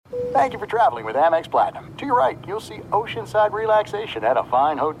Thank you for traveling with Amex Platinum. To your right, you'll see oceanside relaxation at a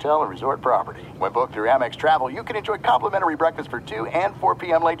fine hotel and resort property. When booked through Amex Travel, you can enjoy complimentary breakfast for 2 and 4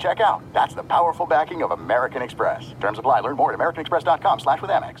 p.m. late checkout. That's the powerful backing of American Express. Terms apply. Learn more at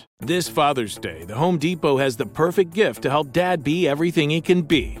americanexpress.com/withAmex. This Father's Day, the Home Depot has the perfect gift to help Dad be everything he can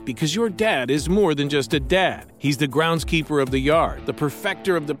be. Because your dad is more than just a dad. He's the groundskeeper of the yard, the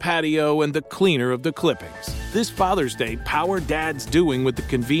perfecter of the patio, and the cleaner of the clippings. This Father's Day, power Dad's doing with the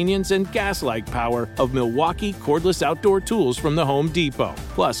convenience and gas-like power of Milwaukee cordless outdoor tools from the Home Depot.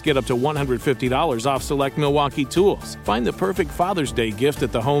 Plus, get up to $150 off select Milwaukee tools. Find the perfect Father's Day gift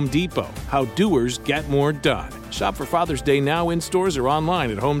at the Home Depot. How doers get more done. Shop for Father's Day now in stores or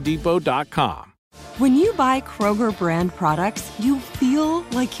online at homedepot.com. When you buy Kroger brand products, you feel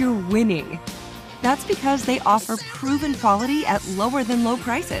like you're winning. That's because they offer proven quality at lower than low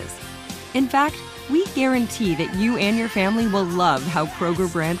prices. In fact, we guarantee that you and your family will love how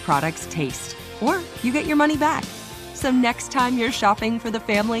Kroger brand products taste, or you get your money back. So next time you're shopping for the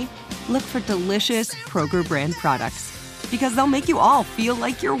family, look for delicious Kroger brand products, because they'll make you all feel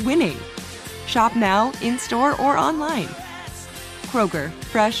like you're winning. Shop now, in-store, or online. Kroger,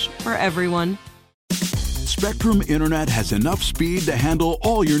 fresh for everyone. Spectrum Internet has enough speed to handle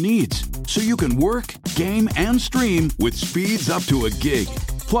all your needs, so you can work, game, and stream with speeds up to a gig.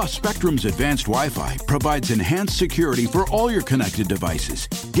 Plus, Spectrum's advanced Wi-Fi provides enhanced security for all your connected devices.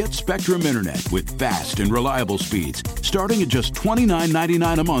 Get Spectrum Internet with fast and reliable speeds, starting at just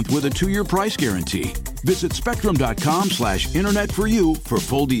 $29.99 a month with a 2-year price guarantee. Visit spectrum.com/internet for you for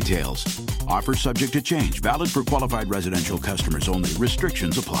full details. Offer subject to change, valid for qualified residential customers only.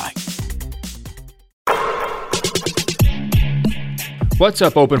 Restrictions apply. What's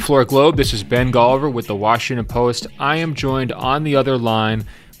up, Open Floor Globe? This is Ben Golliver with the Washington Post. I am joined on the other line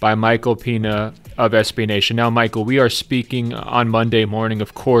by Michael Pina of SB Nation. Now, Michael, we are speaking on Monday morning.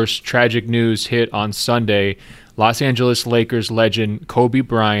 Of course, tragic news hit on Sunday. Los Angeles Lakers legend Kobe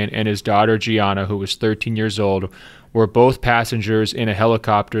Bryant and his daughter Gianna, who was 13 years old, were both passengers in a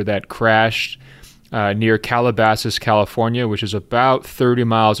helicopter that crashed near Calabasas, California, which is about 30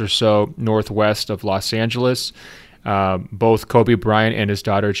 miles or so northwest of Los Angeles. Both Kobe Bryant and his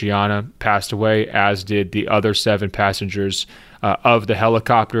daughter Gianna passed away, as did the other 7 passengers of the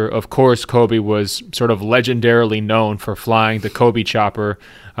helicopter. Of course, Kobe was sort of legendarily known for flying the Kobe chopper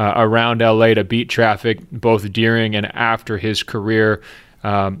around LA to beat traffic, both during and after his career.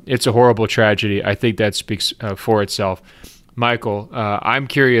 It's a horrible tragedy. I think that speaks for itself. Michael, I'm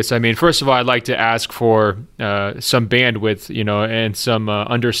curious. I mean, first of all, I'd like to ask for some bandwidth, and some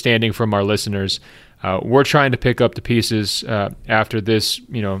understanding from our listeners. We're trying to pick up the pieces after this,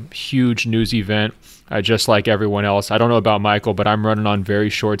 huge news event, just like everyone else. I don't know about Michael, but I'm running on very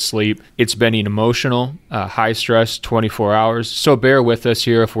short sleep. It's been an emotional, high stress 24 hours. So bear with us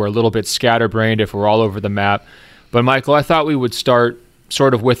here if we're a little bit scatterbrained, if we're all over the map. But Michael, I thought we would start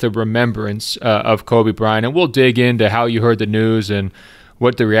sort of with a remembrance of Kobe Bryant, and we'll dig into how you heard the news and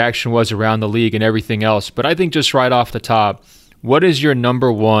what the reaction was around the league and everything else. But I think just right off the top, what is your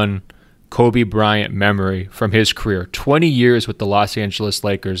number one Kobe Bryant memory from his career? 20 years with the Los Angeles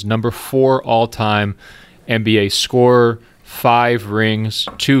Lakers, number 4 all-time NBA scorer, 5 rings,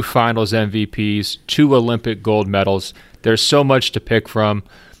 2 finals MVPs, 2 Olympic gold medals. There's so much to pick from.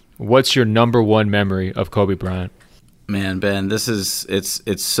 What's your number one memory of Kobe Bryant? Man, Ben,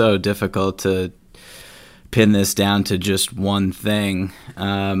 it's so difficult to pin this down to just one thing.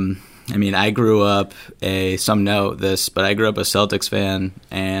 I grew up some know this, but I grew up a Celtics fan,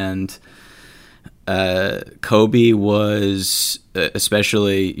 and Kobe was,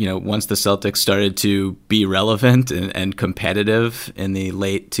 especially, once the Celtics started to be relevant and competitive in the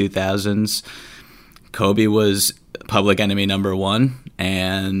late 2000s, Kobe was public enemy number 1,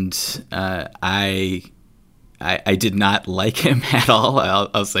 and I did not like him at all.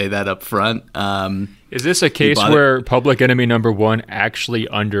 I'll say that up front. Is this a case where public enemy number 1 actually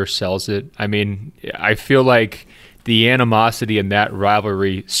undersells it? I mean, I feel like the animosity in that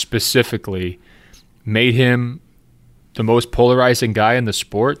rivalry specifically made him the most polarizing guy in the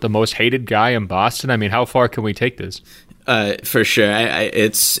sport, the most hated guy in Boston. I mean, how far can we take this? For sure.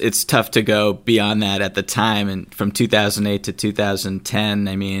 It's tough to go beyond that at the time. And from 2008 to 2010,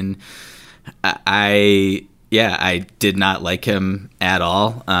 I did not like him at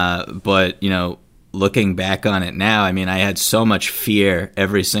all. But, looking back on it now, I had so much fear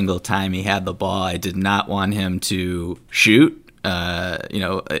every single time he had the ball. I did not want him to shoot.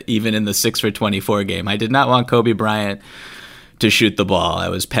 Even in the 6 for 24 game, I did not want Kobe Bryant to shoot the ball. I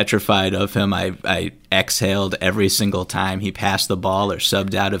was petrified of him. I exhaled every single time he passed the ball or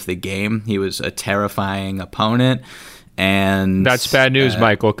subbed out of the game. He was a terrifying opponent. And that's bad news,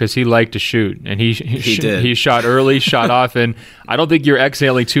 Michael, because he liked to shoot, and he did. He shot early, shot often. I don't think you're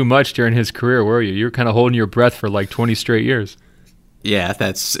exhaling too much during his career, were you? You're kind of holding your breath for like 20 straight years. Yeah,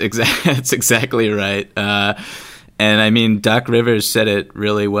 that's exactly right. And I mean, Doc Rivers said it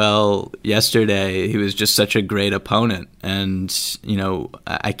really well yesterday. He was just such a great opponent. And, you know,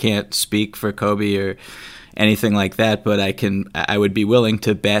 I can't speak for Kobe or anything like that, but I would be willing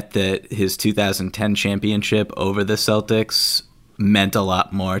to bet that his 2010 championship over the Celtics meant a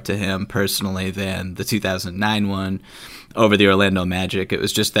lot more to him personally than the 2009 one over the Orlando Magic. It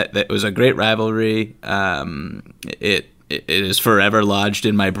was just that it was a great rivalry. It is forever lodged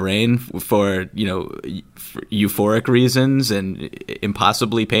in my brain for, you know, for euphoric reasons and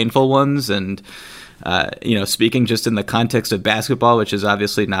impossibly painful ones. And, you know, speaking just in the context of basketball, which is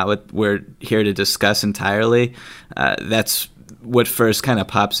obviously not what we're here to discuss entirely, that's what first kind of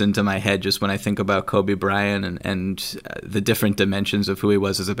pops into my head just when I think about Kobe Bryant and the different dimensions of who he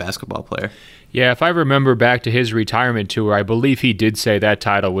was as a basketball player. Yeah, if I remember back to his retirement tour, I believe he did say that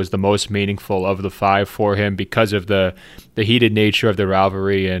title was the most meaningful of the five for him because of the heated nature of the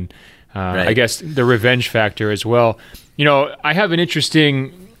rivalry and right. I guess the revenge factor as well. You know, I have an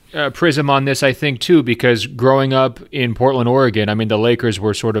interesting prism on this, I think, too, because growing up in Portland, Oregon, I mean, the Lakers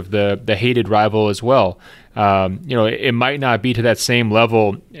were sort of the hated rival as well. You know, it might not be to that same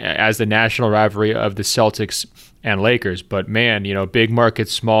level as the national rivalry of the Celtics and Lakers, but man, you know, big market,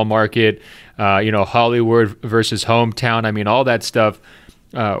 small market, you know, Hollywood versus hometown. I mean, all that stuff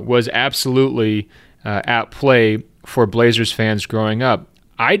was absolutely at play for Blazers fans growing up.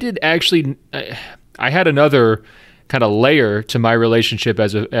 I had another kind of layer to my relationship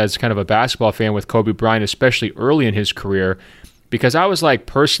as kind of a basketball fan with Kobe Bryant, especially early in his career, because I was like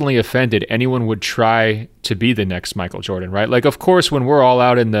personally offended anyone would try to be the next Michael Jordan, right? Like, of course, when we're all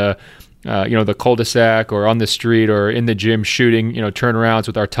out in the you know, the cul-de-sac or on the street or in the gym shooting, you know, turnarounds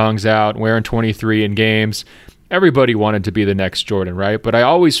with our tongues out, wearing 23 in games, everybody wanted to be the next Jordan, right? But I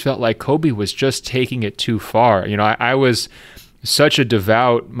always felt like Kobe was just taking it too far. You know, I was such a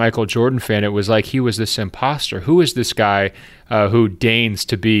devout Michael Jordan fan. It was like he was this imposter. Who is this guy who deigns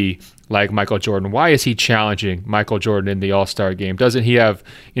to be like Michael Jordan? Why is he challenging Michael Jordan in the All-Star game? Doesn't he have,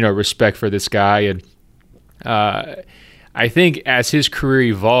 you know, respect for this guy? And I think as his career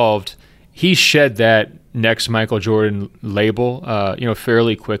evolved, he shed that next Michael Jordan label, you know,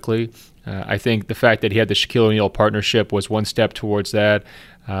 fairly quickly. I think the fact that he had the Shaquille O'Neal partnership was one step towards that.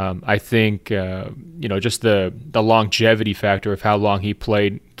 I think, you know, just the longevity factor of how long he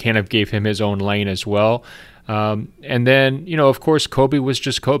played kind of gave him his own lane as well. And then, you know, of course, Kobe was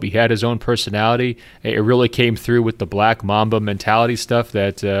just Kobe. He had his own personality. It really came through with the Black Mamba mentality stuff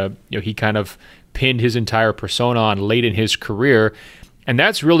that, you know, he kind of pinned his entire persona on late in his career. And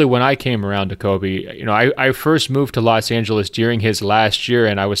that's really when I came around to Kobe. You know, I first moved to Los Angeles during his last year,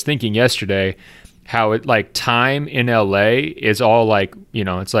 and I was thinking yesterday how it, like, time in LA is all like, you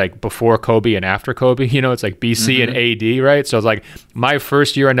know, it's like before Kobe and after Kobe, you know, it's like BC and AD, right? So it's like my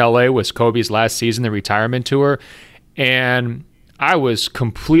first year in LA was Kobe's last season, the retirement tour, and I was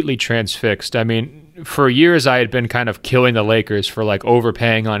completely transfixed. I mean, for years I had been kind of killing the Lakers for like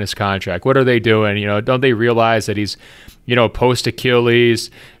overpaying on his contract. What are they doing? You know, don't they realize that he's, you know, post Achilles?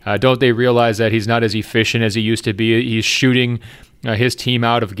 Don't they realize that he's not as efficient as he used to be? He's shooting his team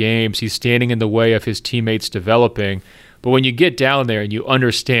out of games. He's standing in the way of his teammates developing. But when you get down there and you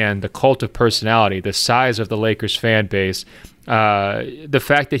understand the cult of personality, the size of the Lakers fan base, the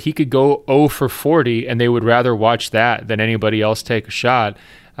fact that he could go 0 for 40 and they would rather watch that than anybody else take a shot,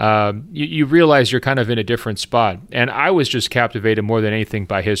 you realize you're kind of in a different spot. And I was just captivated more than anything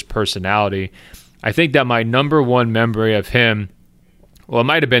by his personality. I think that my number one memory of him, well, it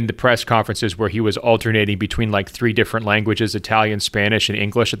might have been the press conferences where he was alternating between like 3 different languages, Italian, Spanish, and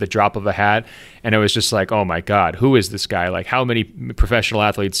English at the drop of a hat. And it was just like, oh my God, who is this guy? Like, how many professional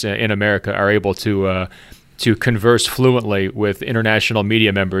athletes in America are able to converse fluently with international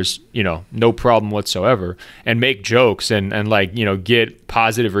media members, you know, no problem whatsoever, and make jokes and like, you know, get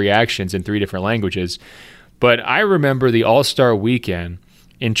positive reactions in 3 different languages. But I remember the All-Star weekend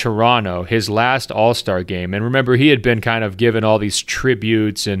in Toronto, his last All-Star game. And remember, he had been kind of given all these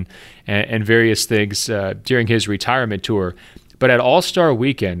tributes and various things during his retirement tour. But at All-Star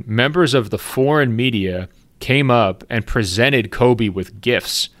weekend, members of the foreign media came up and presented Kobe with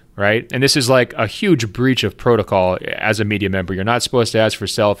gifts, right? And this is like a huge breach of protocol as a media member. You're not supposed to ask for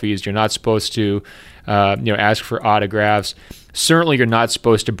selfies. You're not supposed to, ask for autographs. Certainly, you're not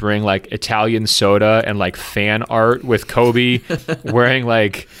supposed to bring like Italian soda and like fan art with Kobe wearing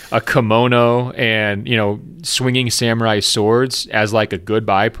like a kimono and, you know, swinging samurai swords as like a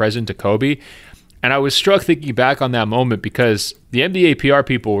goodbye present to Kobe. And I was struck thinking back on that moment because the NBA PR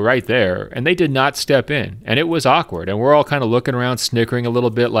people were right there and they did not step in, and it was awkward. And we're all kind of looking around, snickering a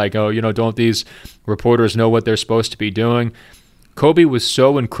little bit like, oh, don't these reporters know what they're supposed to be doing? Kobe was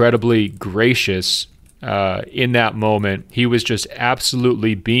so incredibly gracious in that moment. He was just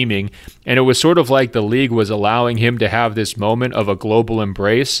absolutely beaming. And it was sort of like the league was allowing him to have this moment of a global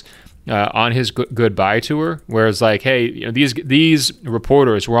embrace on his goodbye tour, whereas like, hey, these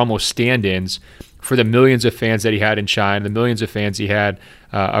reporters were almost stand-ins for the millions of fans that he had in China, the millions of fans he had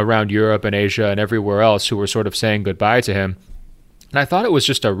around Europe and Asia and everywhere else who were sort of saying goodbye to him. And I thought it was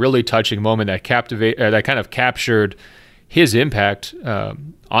just a really touching moment that that kind of captured his impact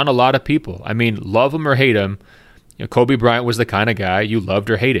on a lot of people. I mean, love him or hate him, Kobe Bryant was the kind of guy you loved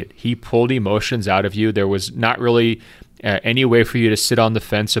or hated. He pulled emotions out of you. There was not really any way for you to sit on the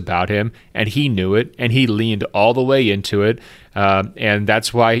fence about him, and he knew it, and he leaned all the way into it. And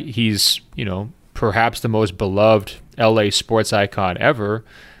that's why he's, perhaps the most beloved LA sports icon ever.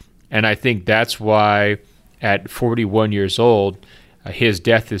 And I think that's why at 41 years old, his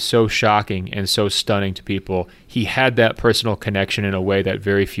death is so shocking and so stunning to people. He had that personal connection in a way that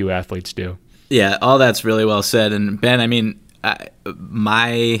very few athletes do. Yeah, all that's really well said. And Ben, I mean,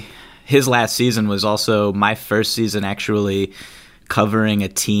 his last season was also my first season actually covering a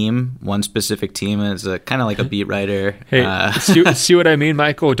team, one specific team, as a kind of like a beat writer. Hey, see what I mean,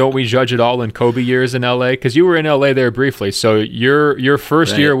 Michael? Don't we judge it all in Kobe years in LA? Because you were in LA there briefly, so your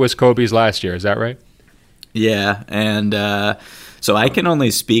first year was Kobe's last year. Is that right? Yeah, and so I can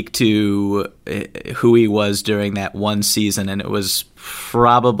only speak to who he was during that one season, and it was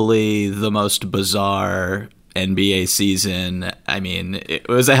probably the most bizarre NBA season. I mean, it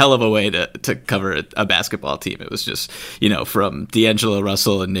was a hell of a way to cover a basketball team. It was just, from D'Angelo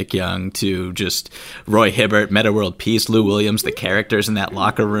Russell and Nick Young to just Roy Hibbert, Metta World Peace, Lou Williams, the characters in that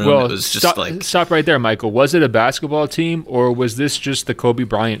locker room. Well, it was just stop right there, Michael. Was it a basketball team or was this just the Kobe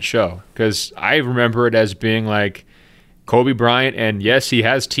Bryant show? Because I remember it as being like Kobe Bryant, and yes, he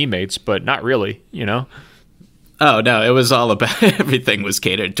has teammates, but not really, Oh, no, it was all about everything was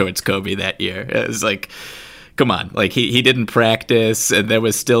catered towards Kobe that year. It was like, come on, like he didn't practice, and there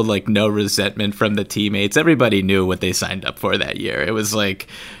was still like no resentment from the teammates. Everybody knew what they signed up for that year. It was like,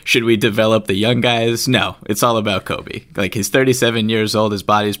 should we develop the young guys? No, it's all about Kobe. Like, he's 37 years old, his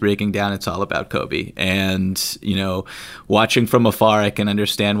body's breaking down. It's all about Kobe. And, watching from afar, I can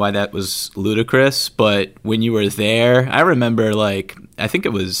understand why that was ludicrous. But when you were there, I remember I think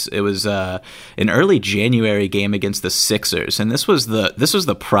it was an early January game against the Sixers, and this was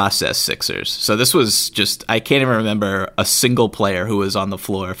the process Sixers. So this was just, I can't even remember a single player who was on the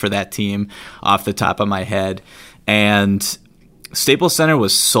floor for that team off the top of my head. And Staples Center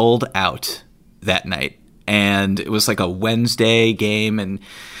was sold out that night, and it was like a Wednesday game, and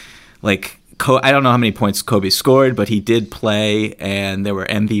I don't know how many points Kobe scored, but he did play, and there were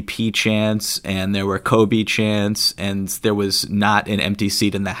MVP chants, and there were Kobe chants, and there was not an empty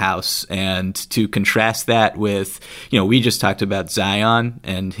seat in the house. And to contrast that with, we just talked about Zion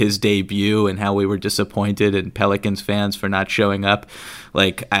and his debut and how we were disappointed in Pelicans fans for not showing up.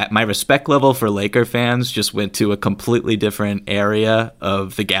 My respect level for Laker fans just went to a completely different area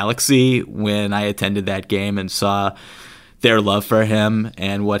of the galaxy when I attended that game and saw their love for him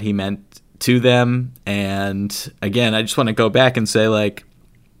and what he meant to them. And again, I just want to go back and say,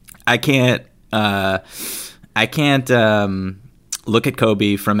 I can't look at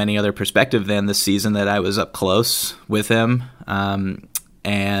Kobe from any other perspective than the season that I was up close with him.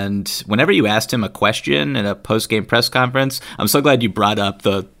 And whenever you asked him a question in a post-game press conference, I'm so glad you brought up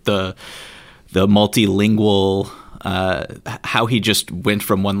the multilingual, how he just went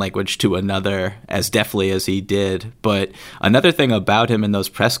from one language to another as deftly as he did. But another thing about him in those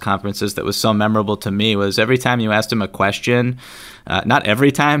press conferences that was so memorable to me was every time you asked him a question, not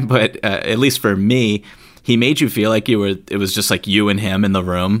every time, but at least for me, he made you feel like it was just like you and him in the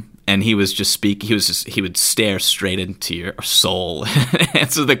room. And he was just he would stare straight into your soul and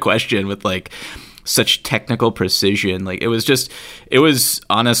answer the question with such technical precision. It was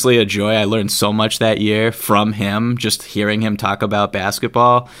honestly a joy. I learned so much that year from him, just hearing him talk about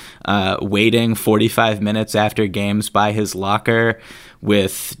basketball, waiting 45 minutes after games by his locker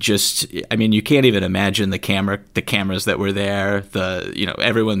with you can't even imagine the cameras that were there.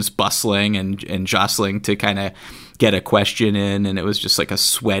 Everyone's bustling and jostling to kind of get a question in, and it was just like a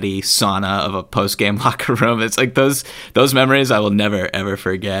sweaty sauna of a post-game locker room. It's like those memories I will never ever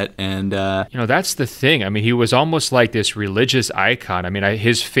forget. And that's the thing. I mean, he was almost like this religious icon. I mean,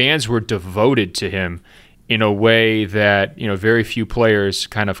 his fans were devoted to him in a way that very few players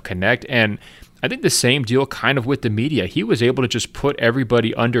kind of connect. And I think the same deal kind of with the media. He was able to just put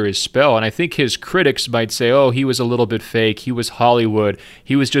everybody under his spell. And I think his critics might say, oh, he was a little bit fake. He was Hollywood.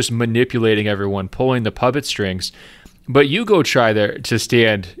 He was just manipulating everyone, pulling the puppet strings. But you go try there to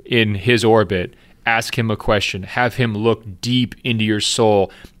stand in his orbit, ask him a question, have him look deep into your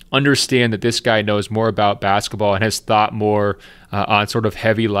soul, understand that this guy knows more about basketball and has thought more on sort of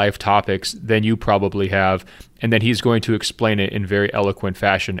heavy life topics than you probably have, and then he's going to explain it in very eloquent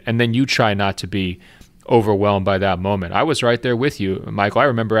fashion, and then you try not to be overwhelmed by that moment. I was right there with you, Michael. I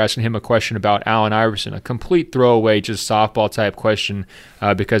remember asking him a question about Allen Iverson, a complete throwaway, just softball type question,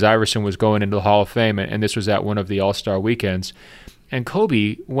 because Iverson was going into the Hall of Fame, and this was at one of the All-Star weekends. And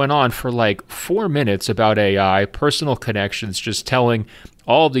Kobe went on for like 4 minutes about AI, personal connections, just telling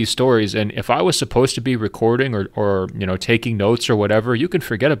all of these stories. And if I was supposed to be recording or taking notes or whatever, you can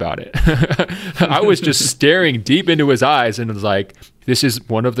forget about it. I was just staring deep into his eyes and was like, this is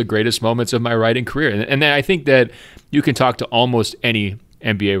one of the greatest moments of my writing career. And then I think that you can talk to almost any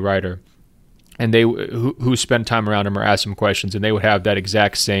NBA writer and they who spent time around him or asked him questions, and they would have that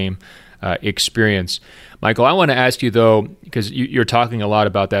exact same experience. Michael, I want to ask you, though, because you're talking a lot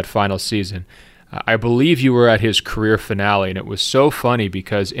about that final season. I believe you were at his career finale, and it was so funny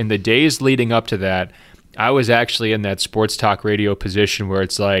because in the days leading up to that, I was actually in that sports talk radio position where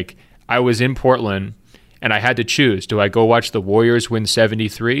it's like I was in Portland, and I had to choose. Do I go watch the Warriors win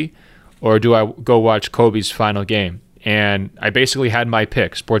 73, or do I go watch Kobe's final game? And I basically had my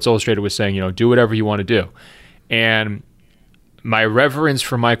pick. Sports Illustrated was saying, do whatever you want to do. And my reverence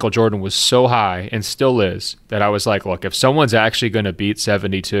for Michael Jordan was so high, and still is, that I was like, look, if someone's actually going to beat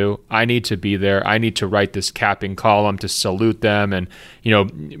 72, I need to be there. I need to write this capping column to salute them and,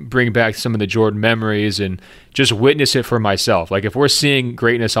 bring back some of the Jordan memories and just witness it for myself. Like, if we're seeing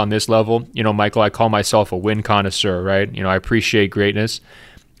greatness on this level, Michael, I call myself a win connoisseur, right? I appreciate greatness.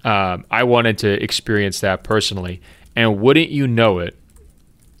 I wanted to experience that personally. And wouldn't you know it,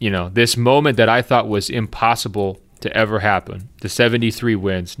 this moment that I thought was impossible to ever happen, the 73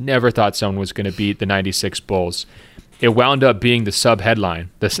 wins, never thought someone was going to beat the 96 Bulls. It wound up being the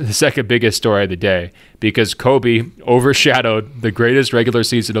sub-headline, the second biggest story of the day, because Kobe overshadowed the greatest regular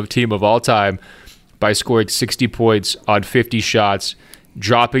season of team of all time by scoring 60 points on 50 shots,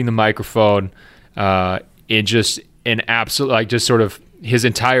 dropping the microphone, in just an absolute, just sort of his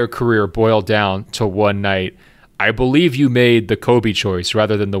entire career boiled down to one night. I believe you made the Kobe choice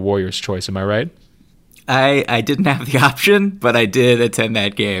rather than the Warriors choice. Am I right? I didn't have the option, but I did attend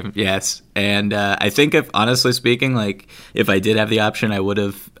that game. Yes, and I think, honestly speaking, if I did have the option, I would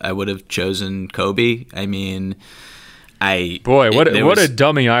have chosen Kobe. I mean, what a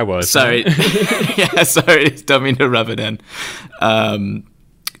dummy I was. Sorry, yeah, sorry, dummy to rub it in.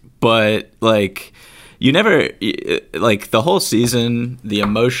 But you never, the whole season, the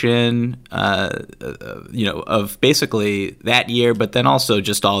emotion, of basically that year, but then also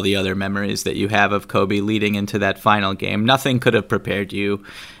just all the other memories that you have of Kobe leading into that final game. Nothing could have prepared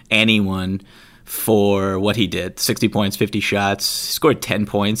anyone, for what he did. 60 points, 50 shots. He scored 10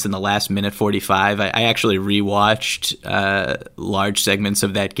 points in the last minute 45. I actually rewatched large segments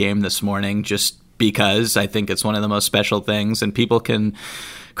of that game this morning just because I think it's one of the most special things, and people can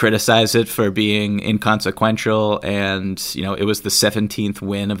criticize it for being inconsequential, and it was the 17th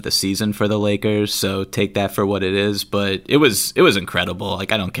win of the season for the Lakers, so take that for what it is. But it was incredible. I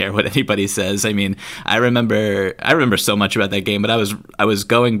don't care what anybody says. I mean, I remember so much about that game, but I was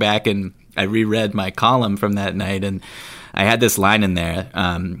going back and I reread my column from that night, and I had this line in there.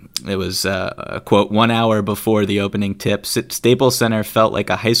 It was a quote, 1 hour before the opening tip, Staples Center felt like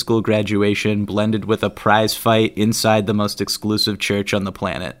a high school graduation blended with a prize fight inside the most exclusive church on the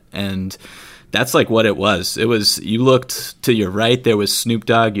planet. And that's what it was. It was, you looked to your right, there was Snoop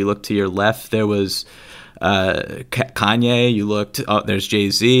Dogg. You looked to your left, there was Kanye. You looked, there's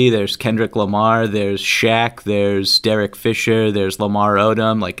Jay-Z, there's Kendrick Lamar, there's Shaq, there's Derek Fisher, there's Lamar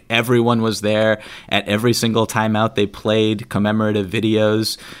Odom. Everyone was there at every single timeout. They played commemorative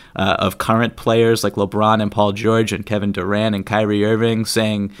videos of current players like LeBron and Paul George and Kevin Durant and Kyrie Irving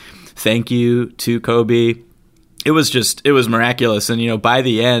saying thank you to Kobe. It was miraculous. And, by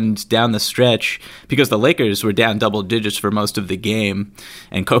the end, down the stretch, because the Lakers were down double digits for most of the game,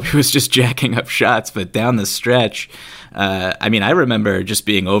 and Kobe was just jacking up shots, but down the stretch, I mean, I remember just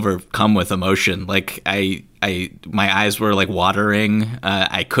being overcome with emotion. Like my eyes were like watering.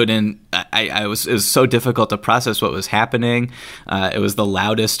 It was so difficult to process what was happening. It was the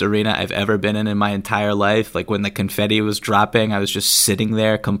loudest arena I've ever been in my entire life. Like when the confetti was dropping, I was just sitting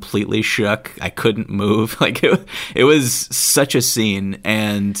there completely shook. I couldn't move. Like it was such a scene.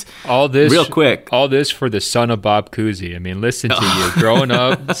 And all this real quick, all this for the son of Bob Cousy. I mean, listen to you growing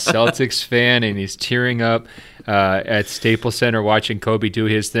up, Celtics fan, and he's tearing up at Staples Center watching Kobe do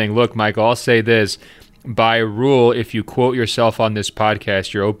his thing. Look, Michael, I'll say this. By rule, if you quote yourself on this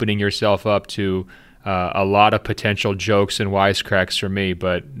podcast, you're opening yourself up to a lot of potential jokes and wisecracks from me.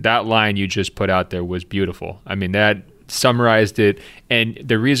 But that line you just put out there was beautiful. I mean, that summarized it. And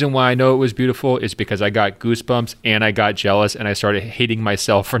the reason why I know it was beautiful is because I got goosebumps and I got jealous and I started hating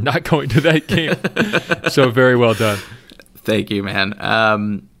myself for not going to that game. So very well done. Thank you,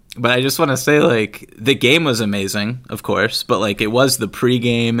 man. But I just want to say, like, the game was amazing, of course, but, like, it was the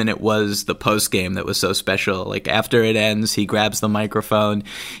pregame and it was the postgame that was so special. Like, after it ends, he grabs the microphone,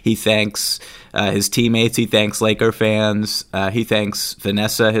 he thanks his teammates, he thanks Laker fans, he thanks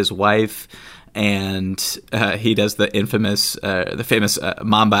Vanessa, his wife, and he does the famous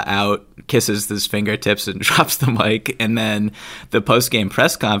Mamba out, kisses his fingertips and drops the mic. And then the post-game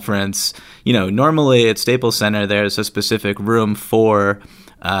press conference, you know, normally at Staples Center, there's a specific room for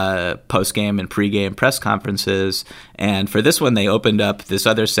post-game and pre-game press conferences. And for this one, they opened up this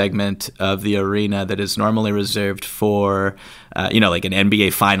other segment of the arena that is normally reserved for, like an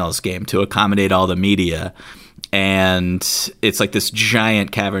NBA Finals game to accommodate all the media. And it's like this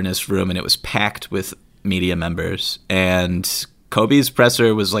giant cavernous room, and it was packed with media members. And Kobe's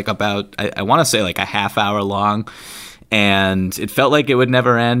presser was like about, I want to say like a half hour long. And it felt like it would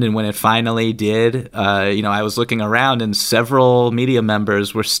never end. And when it finally did, I was looking around and several media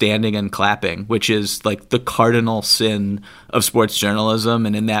members were standing and clapping, which is like the cardinal sin of sports journalism.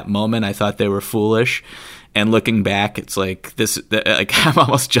 And in that moment, I thought they were foolish. And looking back, it's like I'm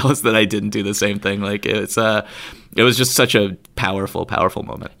almost jealous that I didn't do the same thing. Like it was just such a powerful, powerful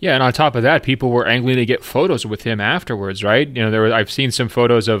moment. Yeah, and on top of that, people were angling to get photos with him afterwards, right? You know, I've seen some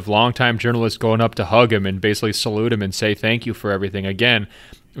photos of longtime journalists going up to hug him and basically salute him and say thank you for everything. Again,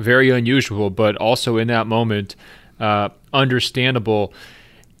 very unusual, but also in that moment, understandable.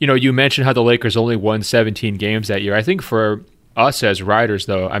 You know, you mentioned how the Lakers only won 17 games that year. I think for us as writers,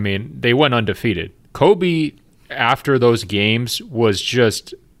 though, I mean, they went undefeated. Kobe, after those games, was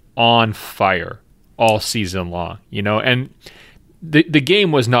just on fire all season long, you know, and the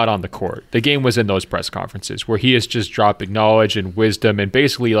game was not on the court. The game was in those press conferences where he is just dropping knowledge and wisdom and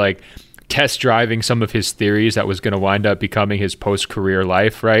basically like test driving some of his theories that was going to wind up becoming his post-career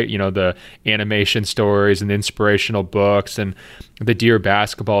life, right? You know, the animation stories and the inspirational books and the Dear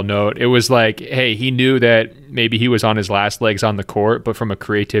Basketball Note. It was like, hey, he knew that maybe he was on his last legs on the court, but from a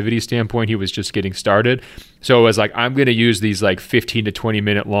creativity standpoint, he was just getting started. So it was like, I'm going to use these like 15 to 20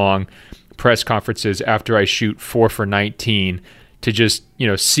 minute long press conferences after I shoot 4 for 19 to just, you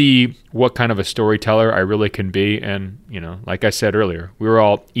know, see what kind of a storyteller I really can be. And, you know, like I said earlier, we were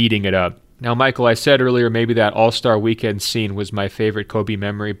all eating it up. Now, Michael, I said earlier maybe that All-Star Weekend scene was my favorite Kobe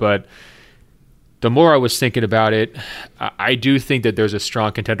memory, but the more I was thinking about it, I do think that there's a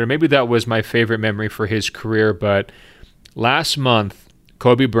strong contender. Maybe that was my favorite memory for his career, but last month,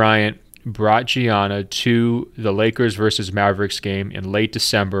 Kobe Bryant brought Gianna to the Lakers versus Mavericks game in late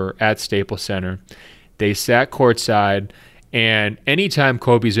December at Staples Center. They sat courtside, and anytime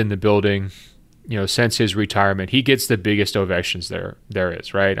Kobe's in the building, you know, since his retirement, he gets the biggest ovations there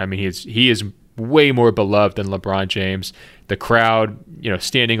is, right? I mean, he is way more beloved than LeBron James. The crowd, you know,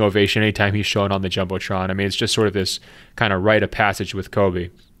 standing ovation anytime he's shown on the Jumbotron. I mean, it's just sort of this kind of rite of passage with Kobe.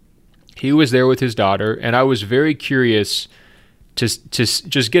 He was there with his daughter, and I was very curious to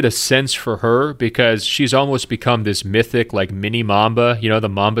just get a sense for her because she's almost become this mythic like mini Mamba, you know, the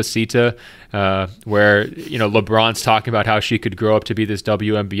Mambacita, where, you know, LeBron's talking about how she could grow up to be this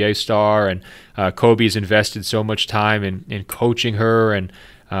WNBA star, and Kobe's invested so much time in coaching her and,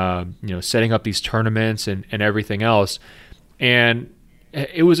 you know, setting up these tournaments and everything else. And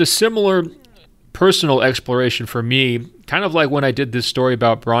it was a similar personal exploration for me, kind of like when I did this story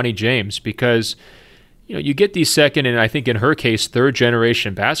about Bronny James, because you know, you get these second and I think in her case, third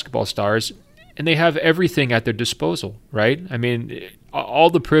generation basketball stars, and they have everything at their disposal, right? I mean, all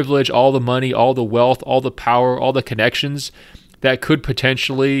the privilege, all the money, all the wealth, all the power, all the connections that could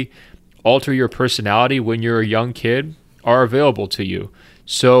potentially alter your personality when you're a young kid are available to you.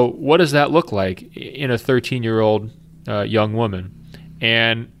 So what does that look like in a 13-year-old young woman?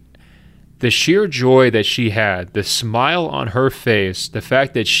 And the sheer joy that she had, the smile on her face, the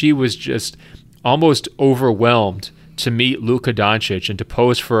fact that she was just almost overwhelmed to meet Luka Doncic and to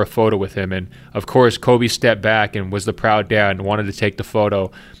pose for a photo with him. And of course, Kobe stepped back and was the proud dad and wanted to take the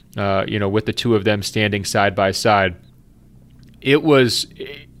photo, with the two of them standing side by side. It was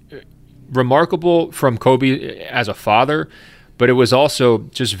remarkable from Kobe as a father, but it was also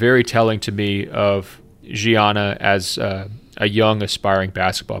just very telling to me of Gianna as a young aspiring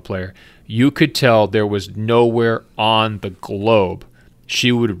basketball player. You could tell there was nowhere on the globe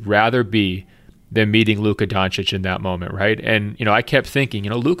she would rather be than meeting Luka Doncic in that moment, right? And, I kept thinking,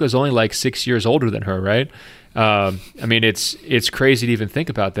 Luka's only like 6 years older than her, right? It's crazy to even think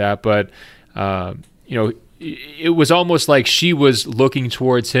about that, but, it was almost like she was looking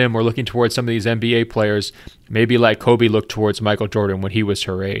towards him or looking towards some of these NBA players, maybe like Kobe looked towards Michael Jordan when he was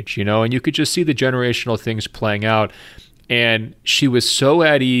her age, and you could just see the generational things playing out. And she was so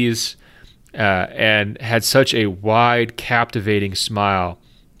at ease and had such a wide, captivating smile.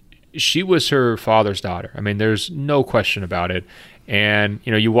 She was her father's daughter. There's no question about it. And,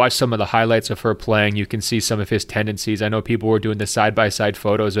 you watch some of the highlights of her playing, you can see some of his tendencies. I know people were doing the side-by-side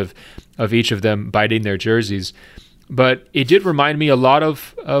photos of each of them biting their jerseys. But it did remind me a lot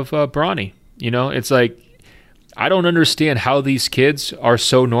of Bronny. It's like, I don't understand how these kids are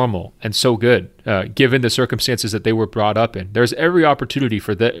so normal and so good, given the circumstances that they were brought up in. There's every opportunity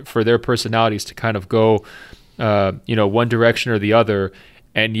for their personalities to kind of go, one direction or the other.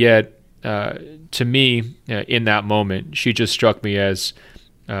 And yet, to me, in that moment, she just struck me as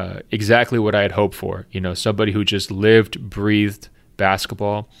exactly what I had hoped for. Somebody who just lived, breathed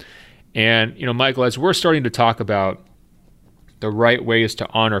basketball. And, Michael, as we're starting to talk about the right ways to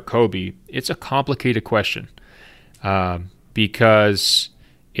honor Kobe, it's a complicated question because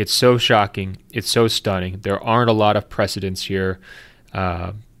it's so shocking, it's so stunning. There aren't a lot of precedents here.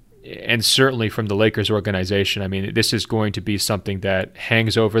 And certainly from the Lakers organization, this is going to be something that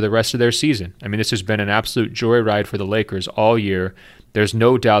hangs over the rest of their season. This has been an absolute joyride for the Lakers all year. There's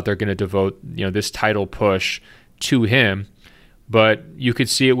no doubt they're going to devote, this title push to him. But you could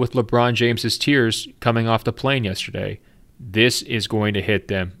see it with LeBron James's tears coming off the plane yesterday. This is going to hit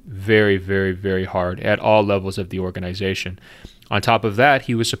them very, very, very hard at all levels of the organization. On top of that,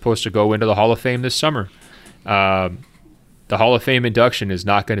 he was supposed to go into the Hall of Fame this summer. The Hall of Fame induction is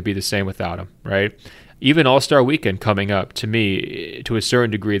not going to be the same without him, right? Even All-Star Weekend coming up, to me, to a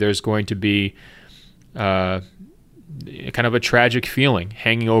certain degree, there's going to be kind of a tragic feeling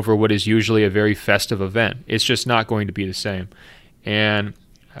hanging over what is usually a very festive event. It's just not going to be the same. And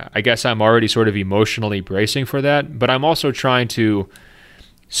I guess I'm already sort of emotionally bracing for that, but I'm also trying to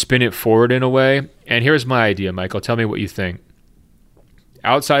spin it forward in a way. And here's my idea, Michael. Tell me what you think.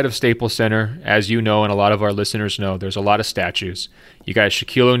 Outside of Staples Center, as you know and a lot of our listeners know, there's a lot of statues. You got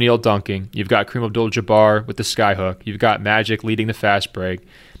Shaquille O'Neal dunking. You've got Kareem Abdul-Jabbar with the skyhook. You've got Magic leading the fast break.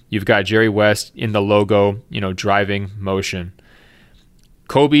 You've got Jerry West in the logo, driving motion.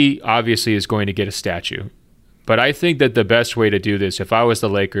 Kobe obviously is going to get a statue. But I think that the best way to do this, if I was the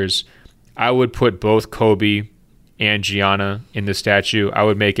Lakers, I would put both Kobe and Gianna in the statue. I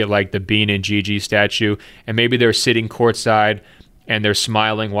would make it like the Bean and Gigi statue, and maybe they're sitting courtside and they're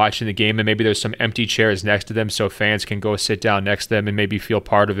smiling, watching the game, and maybe there's some empty chairs next to them so fans can go sit down next to them and maybe feel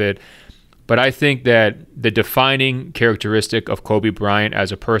part of it. But I think that the defining characteristic of Kobe Bryant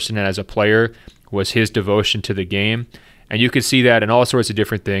as a person and as a player was his devotion to the game. And you could see that in all sorts of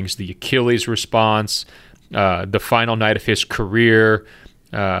different things. The Achilles response, the final night of his career,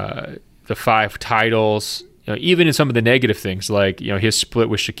 the 5 titles, even in some of the negative things like his split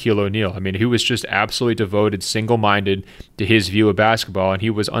with Shaquille O'Neal. He was just absolutely devoted, single-minded to his view of basketball, and he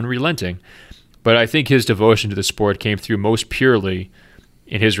was unrelenting. But I think his devotion to the sport came through most purely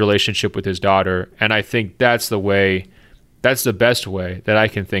in his relationship with his daughter, and I think that's the best way that I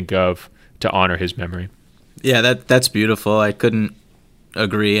can think of to honor his memory. Yeah, that's beautiful. I couldn't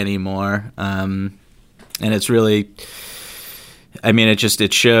agree anymore. And it's really,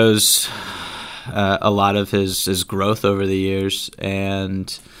 it shows a lot of his growth over the years. And,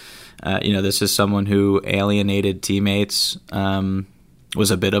 this is someone who alienated teammates,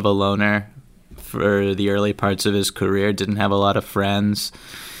 was a bit of a loner for the early parts of his career, didn't have a lot of friends.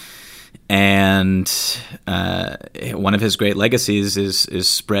 And one of his great legacies is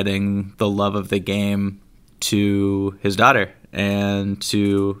spreading the love of the game to his daughter and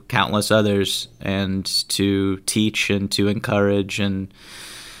to countless others, and to teach and to encourage. And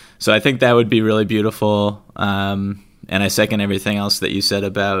so I think that would be really beautiful. And I second everything else that you said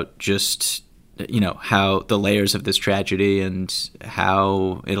about just, how the layers of this tragedy and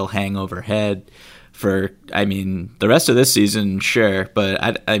how it'll hang overhead for, the rest of this season, sure.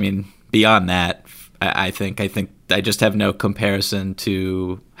 But beyond that, I think I just have no comparison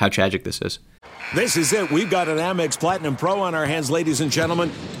to how tragic this is. This is it. We've got an Amex Platinum Pro on our hands, ladies and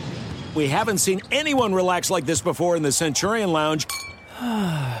gentlemen. We haven't seen anyone relax like this before in the Centurion Lounge.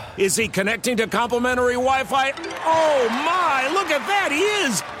 Is he connecting to complimentary Wi-Fi? Oh, my! Look at that! He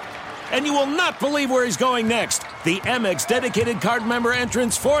is! And you will not believe where he's going next. The Amex dedicated card member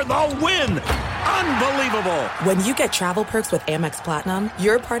entrance for the win! Unbelievable! When you get travel perks with Amex Platinum,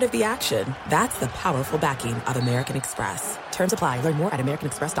 you're part of the action. That's the powerful backing of American Express. Terms apply. Learn more at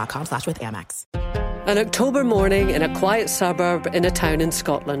americanexpress.com/withAmex. An October morning in a quiet suburb in a town in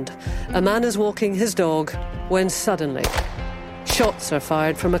Scotland. A man is walking his dog when suddenly shots are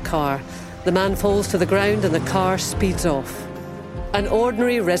fired from a car. The man falls to the ground and the car speeds off. An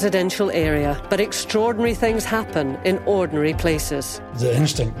ordinary residential area, but extraordinary things happen in ordinary places. The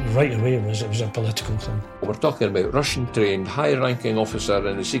instinct right away was it was a political thing. We're talking about Russian-trained, high-ranking officer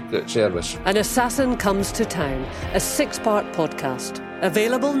in the Secret Service. An Assassin Comes to Town, a 6-part podcast.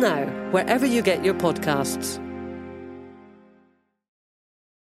 Available now, wherever you get your podcasts.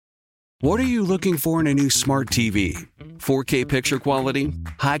 What are you looking for in a new smart TV? 4K picture quality?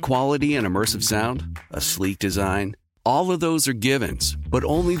 High quality and immersive sound? A sleek design? All of those are givens, but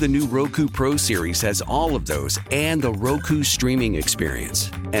only the new Roku Pro Series has all of those and the Roku streaming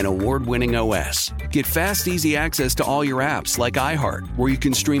experience, an award-winning OS. Get fast, easy access to all your apps like iHeart, where you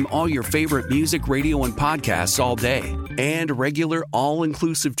can stream all your favorite music, radio, and podcasts all day, and regular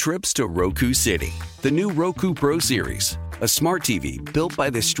all-inclusive trips to Roku City. The new Roku Pro Series, a smart TV built by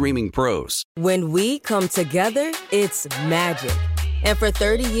the streaming pros. When we come together, it's magic. And for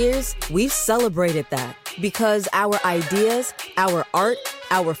 30 years, we've celebrated that. Because our ideas, our art,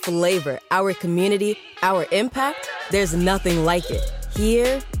 our flavor, our community, our impact, there's nothing like it.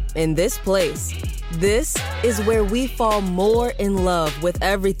 Here, in this place, this is where we fall more in love with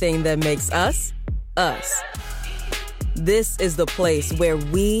everything that makes us, us. This is the place where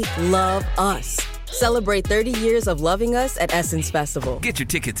we love us. Celebrate 30 years of loving us at Essence Festival. Get your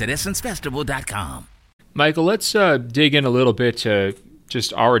tickets at EssenceFestival.com. Michael, let's dig in a little bit to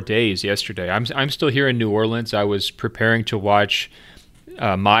just our days yesterday. I'm still here in New Orleans. I was preparing to watch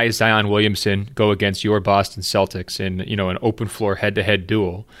my Zion Williamson go against your Boston Celtics in an open floor head-to-head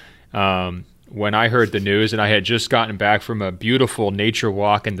duel. When I heard the news, and I had just gotten back from a beautiful nature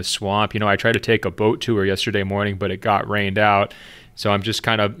walk in the swamp. I tried to take a boat tour yesterday morning, but it got rained out. So I'm just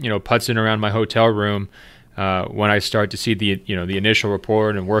kind of putzing around my hotel room when I start to see the initial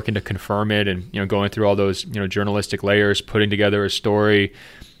report and working to confirm it, and going through all those journalistic layers, putting together a story,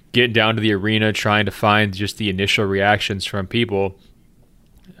 getting down to the arena, trying to find just the initial reactions from people.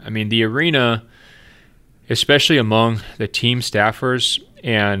 I mean, the arena, especially among the team staffers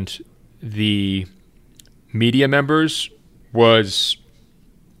and the media members, was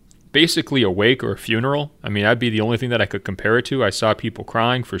basically a wake or a funeral. I mean, that'd be the only thing that I could compare it to. I saw people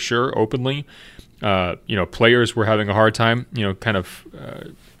crying for sure, openly. Players were having a hard time, kind of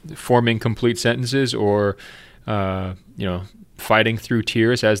forming complete sentences or, fighting through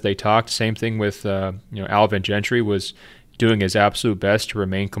tears as they talked. Same thing with, Alvin Gentry was doing his absolute best to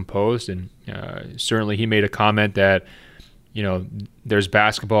remain composed. And certainly he made a comment that, there's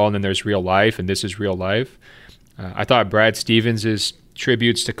basketball and then there's real life, and this is real life. I thought Brad Stevens'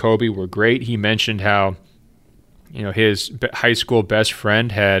 tributes to Kobe were great. He mentioned how his high school best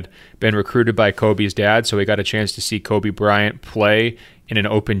friend had been recruited by Kobe's dad, so he got a chance to see Kobe Bryant play in an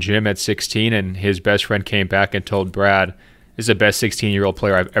open gym at 16, and his best friend came back and told Brad, "This is the best 16-year-old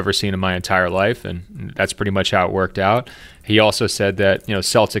player I've ever seen in my entire life," and that's pretty much how it worked out. He also said that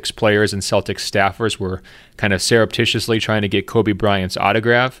Celtics players and Celtics staffers were kind of surreptitiously trying to get Kobe Bryant's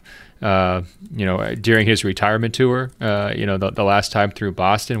autograph during his retirement tour, the last time through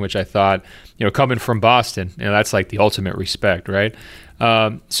Boston, which I thought, coming from Boston, that's like the ultimate respect, right?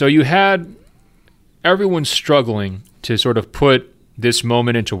 So you had everyone struggling to sort of put this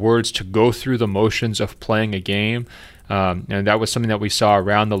moment into words, to go through the motions of playing a game. And that was something that we saw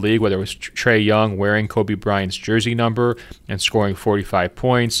around the league, whether it was Trae Young wearing Kobe Bryant's jersey number and scoring 45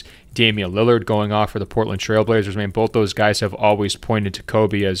 points, Damian Lillard going off for the Portland Trailblazers. I mean, both those guys have always pointed to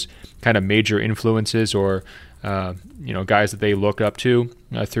Kobe as kind of major influences or, guys that they look up to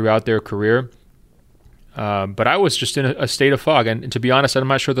throughout their career. But I was just in a state of fog. And to be honest, I'm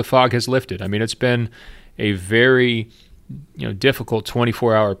not sure the fog has lifted. I mean, it's been a very, difficult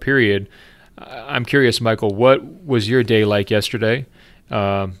 24-hour period. I'm curious, Michael, what was your day like yesterday?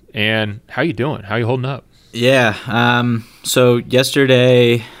 And how you doing? How you holding up? Yeah. So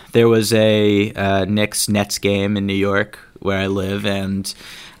yesterday there was a Knicks-Nets game in New York where I live, and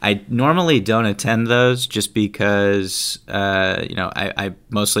I normally don't attend those just because, I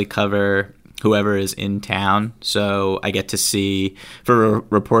mostly cover whoever is in town. So I get to see, for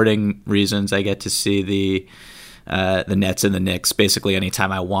reporting reasons, I get to see the Nets and the Knicks basically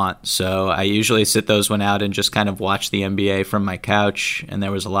anytime I want. So I usually sit those one out and just kind of watch the NBA from my couch. And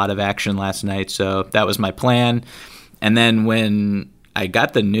there was a lot of action last night, so that was my plan. And then when I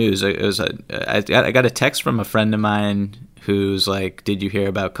got the news, I got a text from a friend of mine who's like, "Did you hear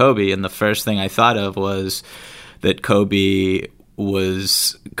about Kobe?" And the first thing I thought of was that Kobe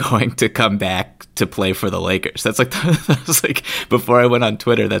was going to come back to play for the Lakers. That's like, that was like before I went on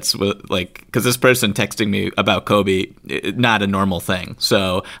Twitter. That's what, like, because this person texting me about Kobe, not a normal thing.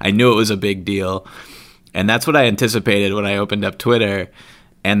 So I knew it was a big deal, and that's what I anticipated when I opened up Twitter.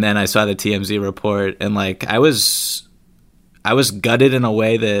 And then I saw the TMZ report, and like I was gutted in a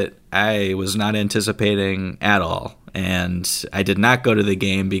way that I was not anticipating at all. And I did not go to the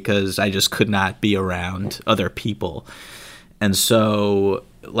game because I just could not be around other people. And so,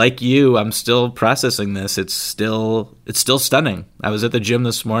 like you, I'm still processing this. It's still stunning. I was at the gym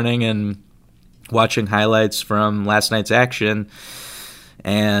this morning and watching highlights from last night's action.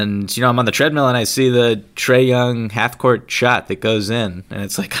 And, I'm on the treadmill and I see the Trae Young half-court shot that goes in. And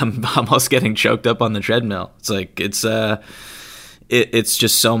it's like I'm almost getting choked up on the treadmill. It's like it's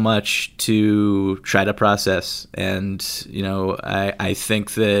just so much to try to process. And, I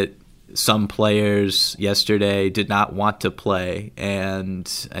think that some players yesterday did not want to play. And,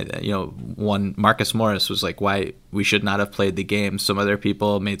 one, Marcus Morris was like, why we should not have played the game. Some other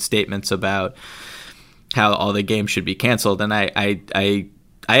people made statements about how all the games should be canceled. And I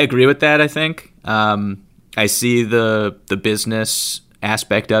agree with that, I think. I see the business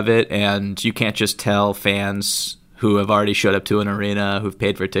aspect of it, and you can't just tell fans who have already showed up to an arena, who've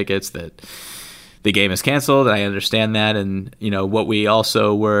paid for tickets, that the game is canceled. I understand that. And, what we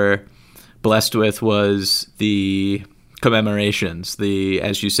also were blessed with was the commemorations.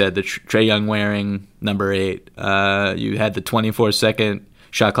 As you said, the Trae Young wearing number 8. You had the 24-second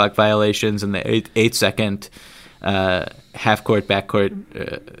shot clock violations and the 8-second half-court,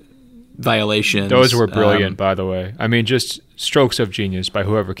 backcourt violations. Those were brilliant, by the way. I mean, just strokes of genius by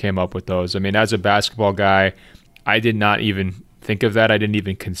whoever came up with those. I mean, as a basketball guy, I did not even think of that. I didn't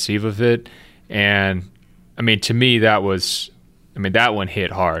even conceive of it. And, I mean, to me, that one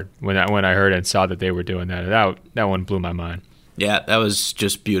hit hard when I heard and saw that they were doing that. That one blew my mind. Yeah, that was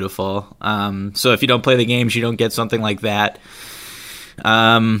just beautiful. So if you don't play the games, you don't get something like that.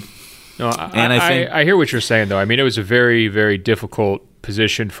 No, I hear what you're saying, though. I mean, it was a very, very difficult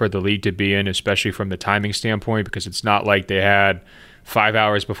position for the league to be in, especially from the timing standpoint, because it's not like they had 5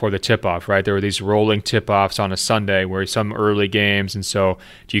 hours before the tip-off, right? There were these rolling tip-offs on a Sunday where some early games, and so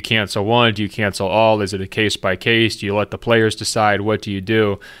do you cancel one? Do you cancel all? Is it a case-by-case? Do you let the players decide? What do you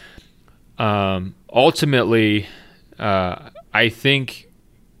do? Ultimately, I think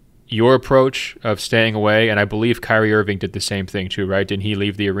your approach of staying away, and I believe Kyrie Irving did the same thing too, right? Didn't he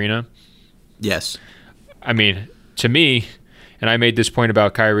leave the arena? Yes. I mean, to me, and I made this point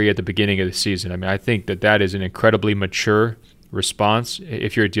about Kyrie at the beginning of the season, I mean, I think that is an incredibly mature response.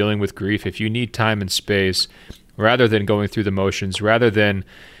 If you're dealing with grief, if you need time and space, rather than going through the motions, rather than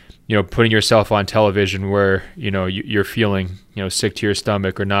putting yourself on television where you're feeling sick to your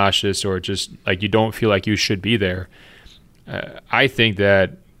stomach or nauseous or just like you don't feel like you should be there, I think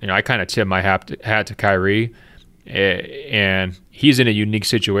that I kind of tip my hat to Kyrie, and he's in a unique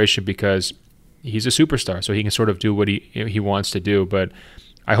situation because he's a superstar, so he can sort of do what he wants to do. But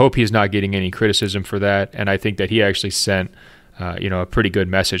I hope he's not getting any criticism for that, and I think that he actually sent a pretty good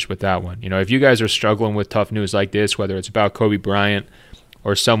message with that one. If you guys are struggling with tough news like this, whether it's about Kobe Bryant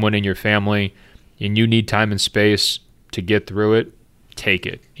or someone in your family, and you need time and space to get through it, take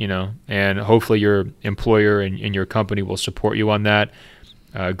it, and hopefully your employer and your company will support you on that.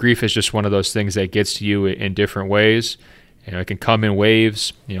 Grief is just one of those things that gets to you in different ways. It can come in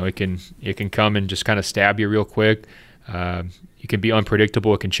waves. It can come and just kind of stab you real quick. It can be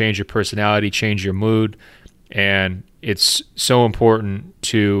unpredictable. It can change your personality, change your mood. And it's so important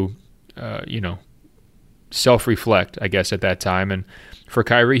to, self-reflect, I guess, at that time. And for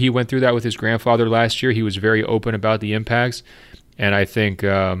Kyrie, he went through that with his grandfather last year. He was very open about the impacts. And I think,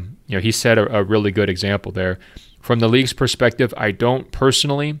 he set a really good example there. From the league's perspective, I don't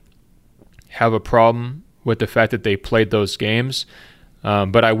personally have a problem with the fact that they played those games.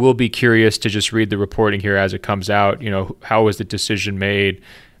 But I will be curious to just read the reporting here as it comes out. How was the decision made?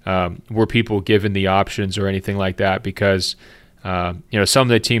 Were people given the options or anything like that? Because, some of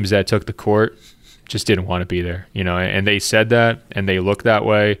the teams that took the court just didn't want to be there, and they said that and they looked that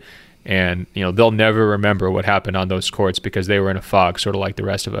way. And, they'll never remember what happened on those courts because they were in a fog, sort of like the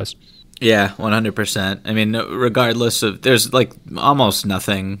rest of us. Yeah, 100%. I mean, regardless of, there's like almost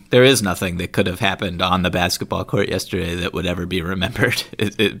nothing, there is nothing that could have happened on the basketball court yesterday that would ever be remembered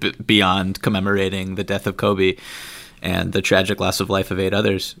beyond commemorating the death of Kobe and the tragic loss of life of 8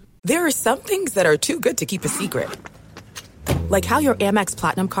 others. There are some things that are too good to keep a secret. Like how your Amex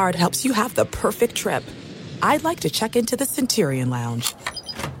Platinum card helps you have the perfect trip. I'd like to check into the Centurion Lounge.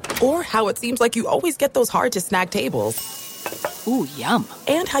 Or how it seems like you always get those hard-to-snag tables. Ooh, yum.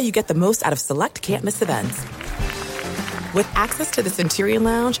 And how you get the most out of select can't-miss events. With access to the Centurion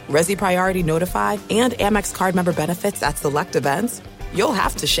Lounge, Resi Priority Notify, and Amex card member benefits at select events, you'll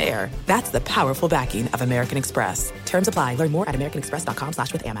have to share. That's the powerful backing of American Express. Terms apply. Learn more at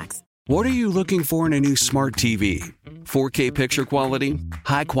americanexpress.com/withAmex. What are you looking for in a new smart TV? 4K picture quality?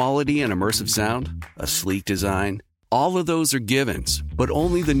 High quality and immersive sound? A sleek design? All of those are givens, but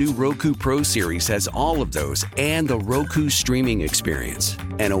only the new Roku Pro Series has all of those and the Roku streaming experience.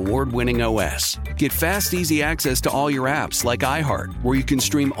 An award-winning OS. Get fast, easy access to all your apps like iHeart, where you can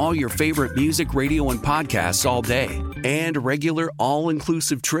stream all your favorite music, radio, and podcasts all day. And regular,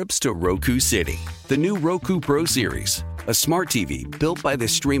 all-inclusive trips to Roku City. The new Roku Pro Series. A smart TV built by the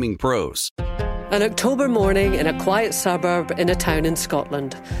streaming pros. An October morning in a quiet suburb in a town in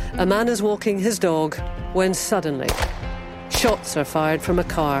Scotland. A man is walking his dog when suddenly shots are fired from a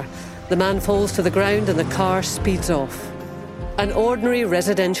car. The man falls to the ground and the car speeds off. An ordinary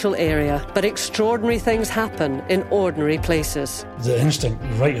residential area, but extraordinary things happen in ordinary places. The instinct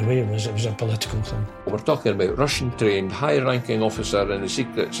right away was it was a political thing. We're talking about Russian-trained, high-ranking officer in the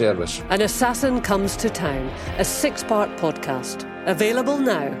Secret Service. An Assassin Comes to Town, a 6-part podcast. Available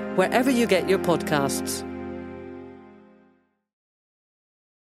now, wherever you get your podcasts.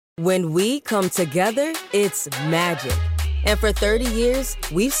 When we come together, it's magic. And for 30 years,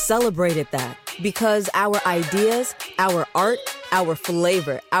 we've celebrated that. Because our ideas, our art, our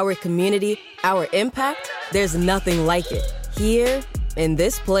flavor, our community, our impact, there's nothing like it. Here, in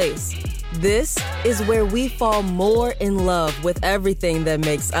this place. This is where we fall more in love with everything that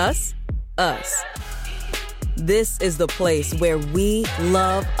makes us, us. This is the place where we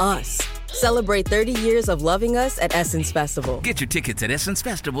love us. Celebrate 30 years of loving us at Essence Festival. Get your tickets at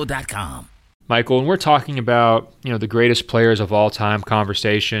EssenceFestival.com. Michael, when we're talking about, the greatest players of all time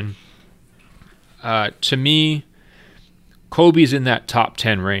conversation, to me, Kobe's in that top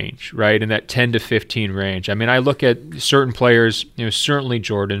 10 range, right? In that 10 to 15 range. I mean, I look at certain players, certainly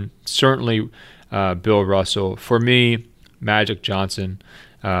Jordan, certainly Bill Russell. For me, Magic Johnson,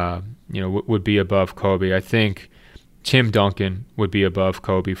 would be above Kobe. I think Tim Duncan would be above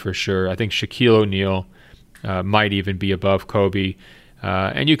Kobe for sure. I think Shaquille O'Neal might even be above Kobe.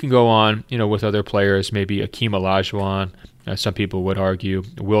 And you can go on, with other players, maybe Akeem Olajuwon. Some people would argue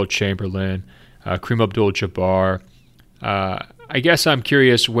Wilt Chamberlain, Kareem Abdul-Jabbar. I guess I'm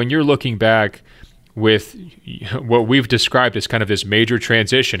curious, when you're looking back with what we've described as kind of this major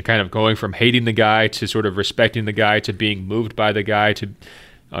transition, kind of going from hating the guy to sort of respecting the guy to being moved by the guy to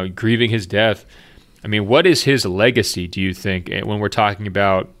grieving his death. I mean, what is his legacy, do you think, when we're talking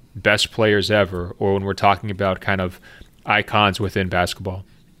about best players ever, or when we're talking about kind of icons within basketball?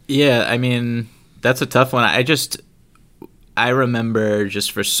 Yeah, I mean, that's a tough one. I remember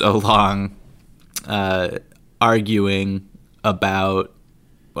just for so long arguing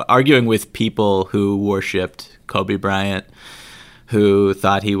with people who worshipped Kobe Bryant, who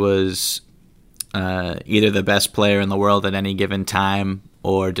thought he was either the best player in the world at any given time,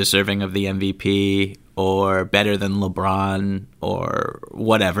 or deserving of the MVP, or better than LeBron, or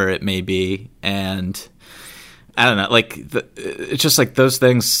whatever it may be. And I don't know, it's just like those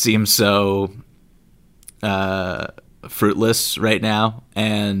things seem so fruitless right now.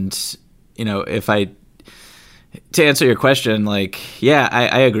 And, to answer your question,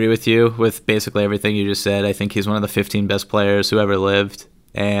 I agree with you with basically everything you just said. I think he's one of the 15 best players who ever lived.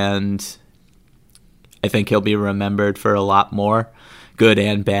 And I think he'll be remembered for a lot more, good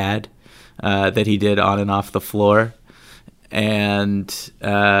and bad, that he did on and off the floor. And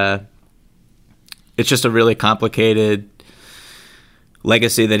it's just a really complicated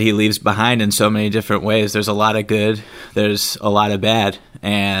legacy that he leaves behind in so many different ways. There's a lot of good, there's a lot of bad,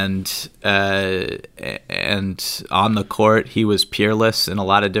 and on the court he was peerless in a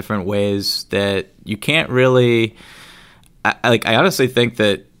lot of different ways that you can't really. I honestly think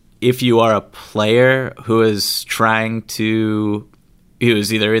that if you are a player who is either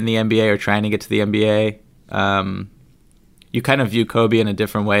in the NBA or trying to get to the NBA, you kind of view Kobe in a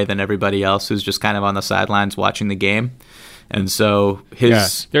different way than everybody else who's just kind of on the sidelines watching the game. And so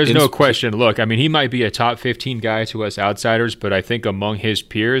there's no question. Look, I mean, he might be a top 15 guy to us outsiders, but I think among his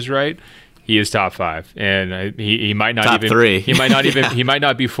peers, right, he is top 5, and he might not top even 3. He might not even he might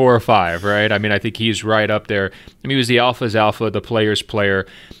not be 4 or 5, right? I mean, I think he's right up there. I mean, he was the alpha's alpha, the player's player.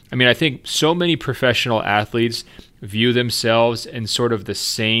 I mean, I think so many professional athletes view themselves in sort of the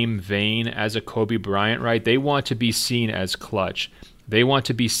same vein as a Kobe Bryant, right? They want to be seen as clutch. They want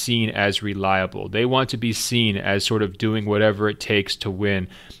to be seen as reliable. They want to be seen as sort of doing whatever it takes to win.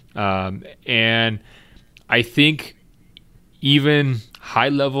 And I think even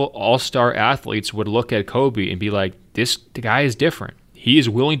high-level all-star athletes would look at Kobe and be like, the guy is different. He is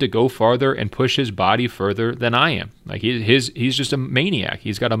willing to go farther and push his body further than I am. Like he's just a maniac.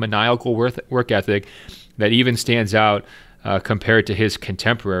 He's got a maniacal work ethic that even stands out compared to his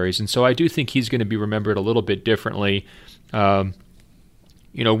contemporaries. And so I do think he's going to be remembered a little bit differently,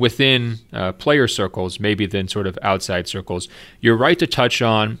 within player circles, maybe than sort of outside circles. You're right to touch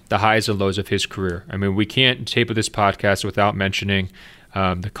on the highs and lows of his career. I mean, we can't tape this podcast without mentioning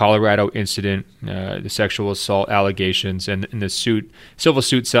the Colorado incident, the sexual assault allegations, and the civil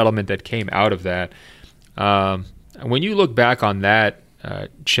suit settlement that came out of that. When you look back on that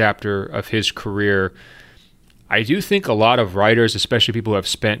chapter of his career, I do think a lot of writers, especially people who have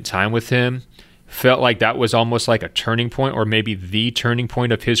spent time with him, felt like that was almost like a turning point, or maybe the turning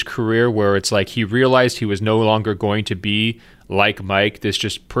point of his career, where it's like he realized he was no longer going to be like Mike, this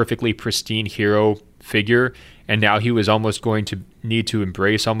just perfectly pristine hero figure, and now he was almost going to need to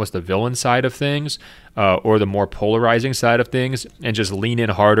embrace almost the villain side of things, or the more polarizing side of things, and just lean in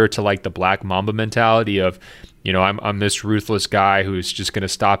harder to like the Black Mamba mentality of, I'm this ruthless guy who's just going to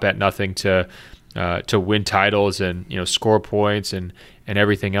stop at nothing to win titles and score points and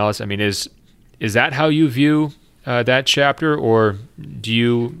everything else. I mean, is that how you view that chapter, or do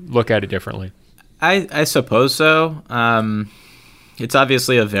you look at it differently? I suppose so. It's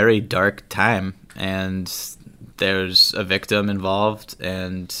obviously a very dark time, and there's a victim involved,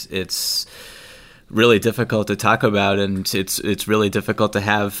 and it's really difficult to talk about, and it's really difficult to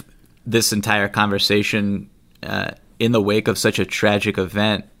have this entire conversation in the wake of such a tragic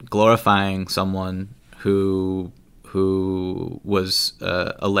event, glorifying someone who was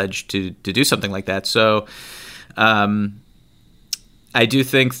alleged to do something like that. So I do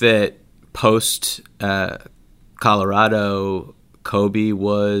think that post Colorado, Kobe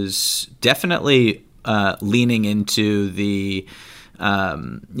was definitely leaning into the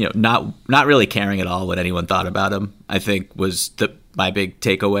not really caring at all what anyone thought about him, I think was my big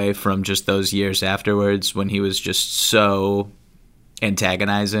takeaway from just those years afterwards, when he was just so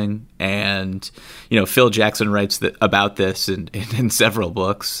antagonizing. And Phil Jackson writes about this in several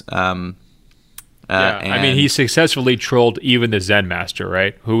books. I mean, he successfully trolled even the Zen Master,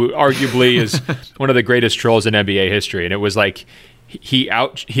 right? Who arguably is one of the greatest trolls in NBA history. And it was like he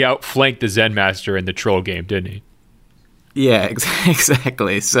outflanked the Zen Master in the troll game, didn't he? Yeah,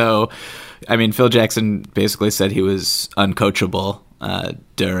 exactly. So, I mean, Phil Jackson basically said he was uncoachable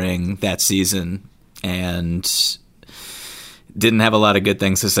during that season, and didn't have a lot of good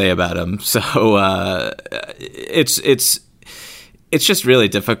things to say about him. So it's just really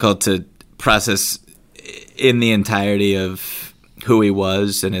difficult to process in the entirety of who he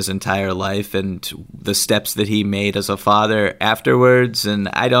was and his entire life and the steps that he made as a father afterwards. And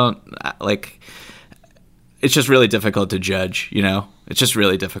it's just really difficult to judge, It's just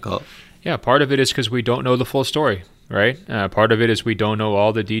really difficult. Yeah, part of it is because we don't know the full story, right? Part of it is we don't know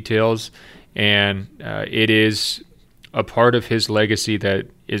all the details, and it is a part of his legacy that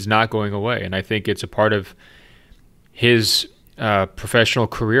is not going away. And I think it's a part of his professional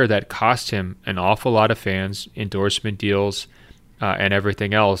career that cost him an awful lot of fans, endorsement deals, and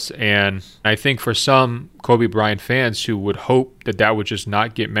everything else. And I think for some Kobe Bryant fans who would hope that would just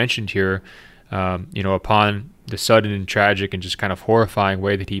not get mentioned here, upon the sudden and tragic and just kind of horrifying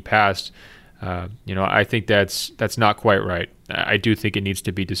way that he passed, I think that's not quite right. I do think it needs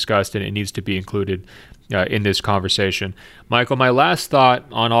to be discussed, and it needs to be included in this conversation. Michael, my last thought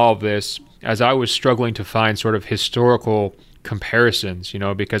on all of this, as I was struggling to find sort of historical comparisons,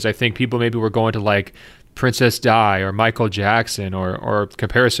 because I think people maybe were going to like Princess Di or Michael Jackson or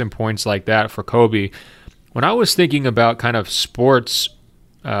comparison points like that for Kobe. When I was thinking about kind of sports,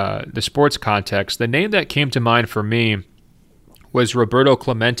 the sports context, the name that came to mind for me was Roberto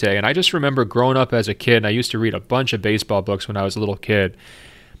Clemente. And I just remember growing up as a kid, and I used to read a bunch of baseball books when I was a little kid.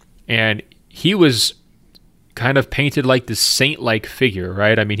 And he was kind of painted like this saint-like figure,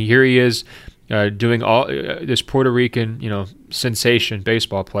 right? I mean, here he is doing all this Puerto Rican, sensation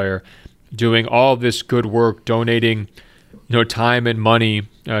baseball player, doing all this good work, donating, time and money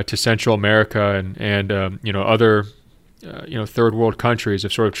to Central America and other third world countries,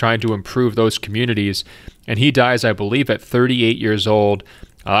 of sort of trying to improve those communities. And he dies, I believe, at 38 years old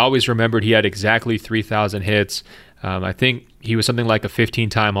I always remembered he had exactly 3,000 hits. I think he was something like a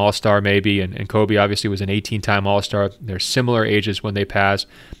 15-time All-Star maybe, and Kobe obviously was an 18-time All-Star. They're similar ages when they pass.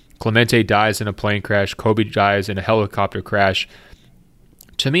 Clemente dies in a plane crash. Kobe dies in a helicopter crash.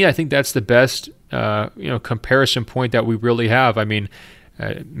 To me, I think that's the best comparison point that we really have. I mean,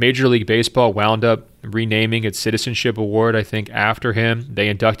 Major League Baseball wound up renaming its citizenship award, I think, after him. They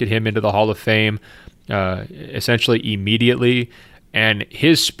inducted him into the Hall of Fame essentially immediately. And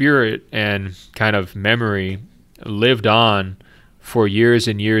his spirit and kind of memory lived on for years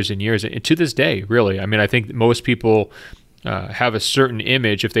and years and years, and to this day, really. I mean, I think most people have a certain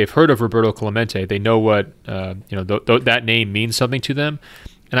image. If they've heard of Roberto Clemente, they know what that name means something to them.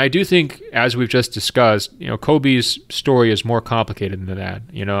 And I do think, as we've just discussed, Kobe's story is more complicated than that.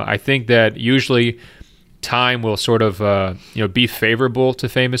 I think that usually time will sort of be favorable to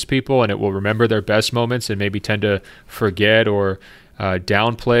famous people, and it will remember their best moments and maybe tend to forget or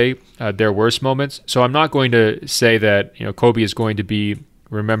downplay their worst moments. So I'm not going to say that Kobe is going to be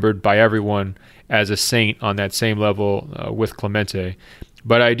remembered by everyone as a saint on that same level with Clemente,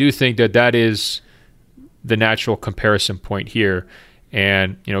 but I do think that is the natural comparison point here.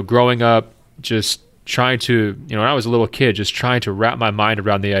 And growing up, just trying to when I was a little kid, just trying to wrap my mind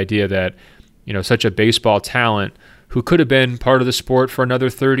around the idea that such a baseball talent who could have been part of the sport for another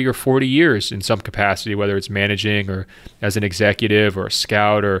 30 or 40 years in some capacity, whether it's managing or as an executive or a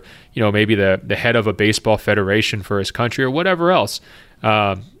scout or, maybe the head of a baseball federation for his country or whatever else.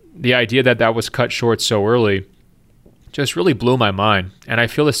 The idea that was cut short so early just really blew my mind. And I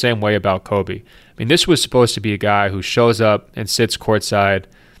feel the same way about Kobe. I mean, this was supposed to be a guy who shows up and sits courtside,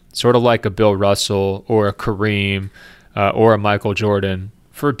 sort of like a Bill Russell or a Kareem or a Michael Jordan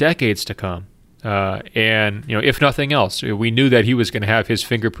for decades to come. And if nothing else, we knew that he was going to have his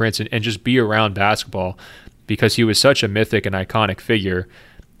fingerprints and just be around basketball because he was such a mythic and iconic figure,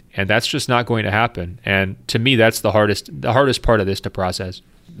 and that's just not going to happen. And to me, that's the hardest part of this to process.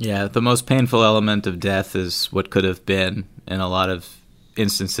 Yeah, the most painful element of death is what could have been in a lot of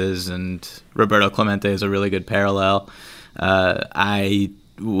instances, and Roberto Clemente is a really good parallel. I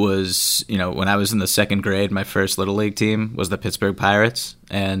was, when I was in the second grade, my first Little League team was the Pittsburgh Pirates,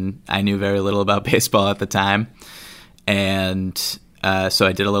 and I knew very little about baseball at the time. And so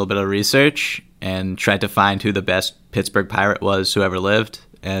I did a little bit of research and tried to find who the best Pittsburgh Pirate was who ever lived,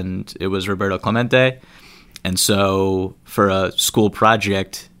 and it was Roberto Clemente. And so for a school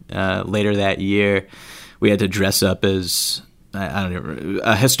project later that year, we had to dress up as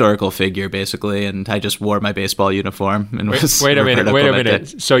a historical figure, basically, and I just wore my baseball uniform. And wait a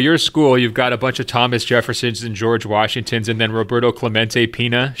minute. So your school, you've got a bunch of Thomas Jeffersons and George Washingtons, and then Roberto Clemente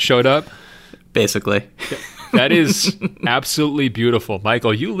Pina showed up? Basically. That is absolutely beautiful.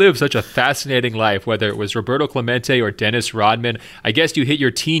 Michael, you lived such a fascinating life, whether it was Roberto Clemente or Dennis Rodman. I guess you hit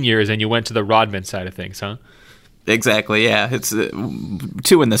your teen years and you went to the Rodman side of things, huh? Exactly, yeah. It's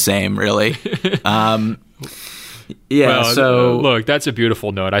two in the same, really. Yeah. Well, so look, that's a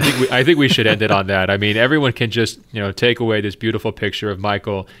beautiful note. I think we should end it on that. I mean, everyone can just take away this beautiful picture of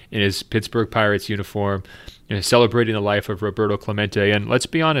Michael in his Pittsburgh Pirates uniform, celebrating the life of Roberto Clemente. And let's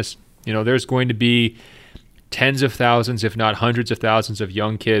be honest, there's going to be tens of thousands, if not hundreds of thousands, of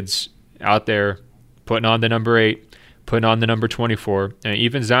young kids out there putting on the number 8, putting on the number 24. And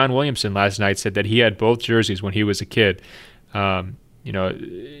even Zion Williamson last night said that he had both jerseys when he was a kid.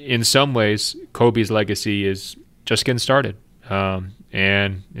 In some ways, Kobe's legacy is just getting started.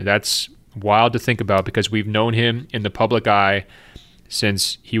 And that's wild to think about because we've known him in the public eye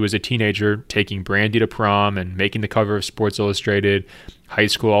since he was a teenager, taking Brandy to prom and making the cover of Sports Illustrated, high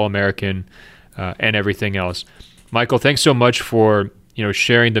school All-American, and everything else. Michael, thanks so much for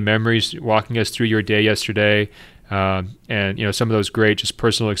sharing the memories, walking us through your day yesterday, and some of those great just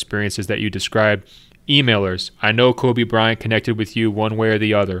personal experiences that you described. Emailers, I know Kobe Bryant connected with you one way or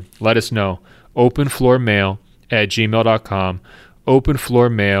the other. Let us know. openfloormail@gmail.com.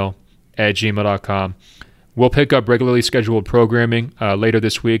 openfloormail@gmail.com. We'll pick up regularly scheduled programming later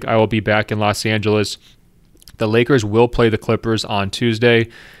this week. I will be back in Los Angeles. The Lakers will play the Clippers on Tuesday.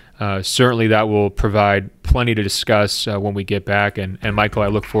 Certainly that will provide plenty to discuss when we get back. And Michael, I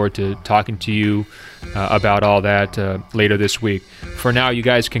look forward to talking to you about all that later this week. For now, you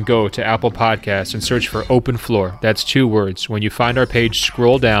guys can go to Apple Podcasts and search for Open Floor. That's 2 words. When you find our page,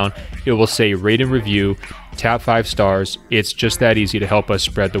 scroll down. It will say rate and review, tap 5 stars. It's just that easy to help us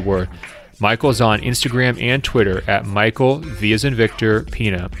spread the word. Michael's on Instagram and Twitter at Michael V as in Victor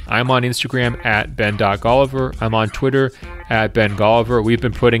Pina. I'm on Instagram at Ben.Golliver. I'm on Twitter at Ben Golliver. We've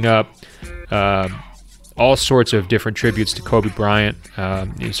been putting up all sorts of different tributes to Kobe Bryant,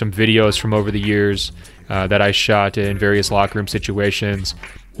 some videos from over the years, that I shot in various locker room situations.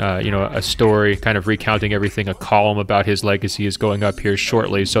 A story kind of recounting everything. A column about his legacy is going up here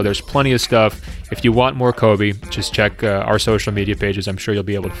shortly. So there's plenty of stuff. If you want more Kobe, just check our social media pages. I'm sure you'll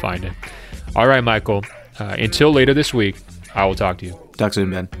be able to find it. All right, Michael. Until later this week, I will talk to you. Talk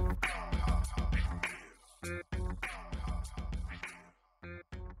soon, Ben.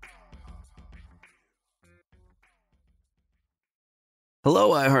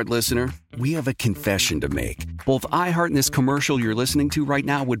 Hello, iHeart listener. We have a confession to make. Both iHeart and this commercial you're listening to right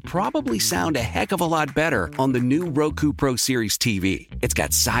now would probably sound a heck of a lot better on the new Roku Pro Series TV. It's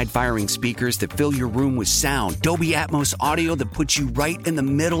got side-firing speakers that fill your room with sound, Dolby Atmos audio that puts you right in the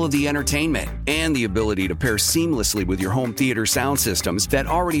middle of the entertainment, and the ability to pair seamlessly with your home theater sound systems that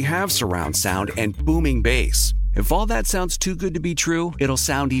already have surround sound and booming bass. If all that sounds too good to be true, it'll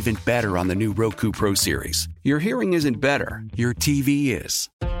sound even better on the new Roku Pro Series. Your hearing isn't better, your TV is.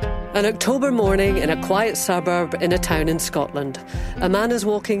 An October morning in a quiet suburb in a town in Scotland. A man is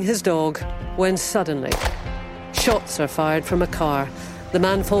walking his dog when suddenly, shots are fired from a car. The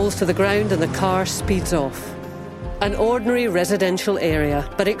man falls to the ground and the car speeds off. An ordinary residential area,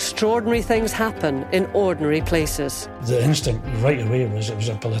 but extraordinary things happen in ordinary places. The instinct right away was it was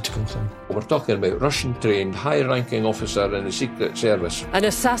a political thing. We're talking about Russian-trained, high-ranking officer in the Secret Service. An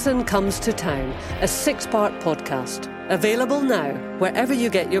Assassin Comes to Town, a 6-part podcast. Available now, wherever you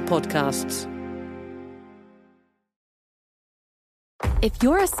get your podcasts. If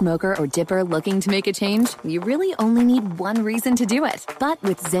you're a smoker or dipper looking to make a change, you really only need one reason to do it. But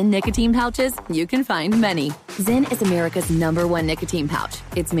with Zyn nicotine pouches, you can find many. Zyn is America's #1 nicotine pouch.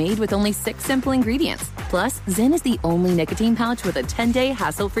 It's made with only 6 simple ingredients. Plus, Zyn is the only nicotine pouch with a 10-day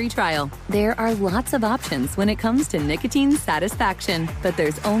hassle-free trial. There are lots of options when it comes to nicotine satisfaction, but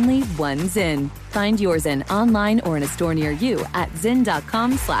there's only one Zyn. Find your Zyn online or in a store near you at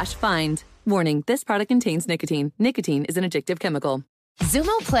zyn.com/find. Warning, this product contains nicotine. Nicotine is an addictive chemical.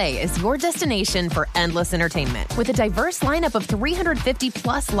 Xumo Play is your destination for endless entertainment. With a diverse lineup of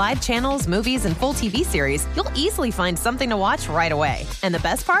 350-plus live channels, movies, and full TV series, you'll easily find something to watch right away. And the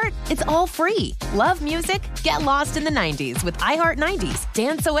best part? It's all free. Love music? Get lost in the 90s with iHeart 90s.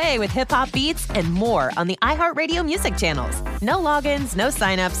 Dance away with hip-hop beats and more on the iHeartRadio music channels. No logins, no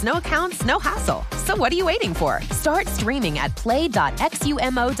signups, no accounts, no hassle. So what are you waiting for? Start streaming at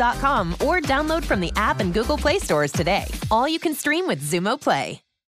play.xumo.com or download from the app and Google Play stores today. All you can stream with Xumo Play.